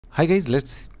Hi guys,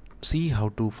 let's see how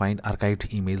to find archived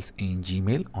emails in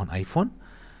Gmail on iPhone.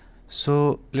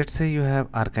 So let's say you have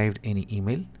archived any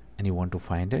email and you want to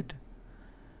find it.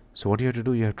 So what you have to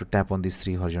do, you have to tap on these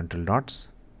three horizontal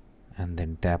dots and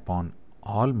then tap on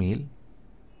all mail.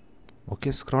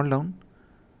 Okay, scroll down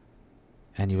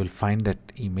and you will find that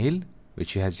email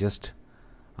which you have just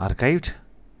archived.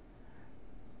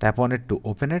 Tap on it to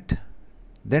open it,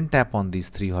 then tap on these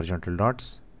three horizontal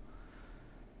dots,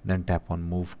 then tap on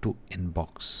move to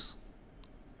inbox.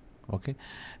 Okay,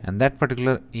 and that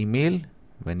particular email,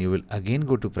 when you will again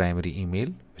go to primary email,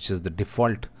 which is the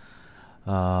default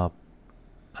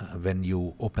when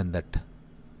you open that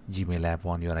Gmail app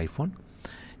on your iPhone,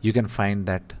 you can find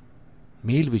that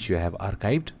mail which you have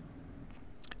archived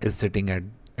is sitting at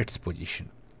its position.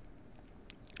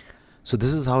 So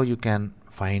this is how you can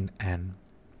find an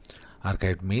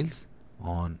archived mails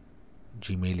on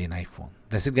Gmail in iPhone.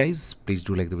 That's it guys. Please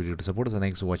do like the video to support us, and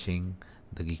thanks for watching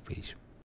the Geek Page.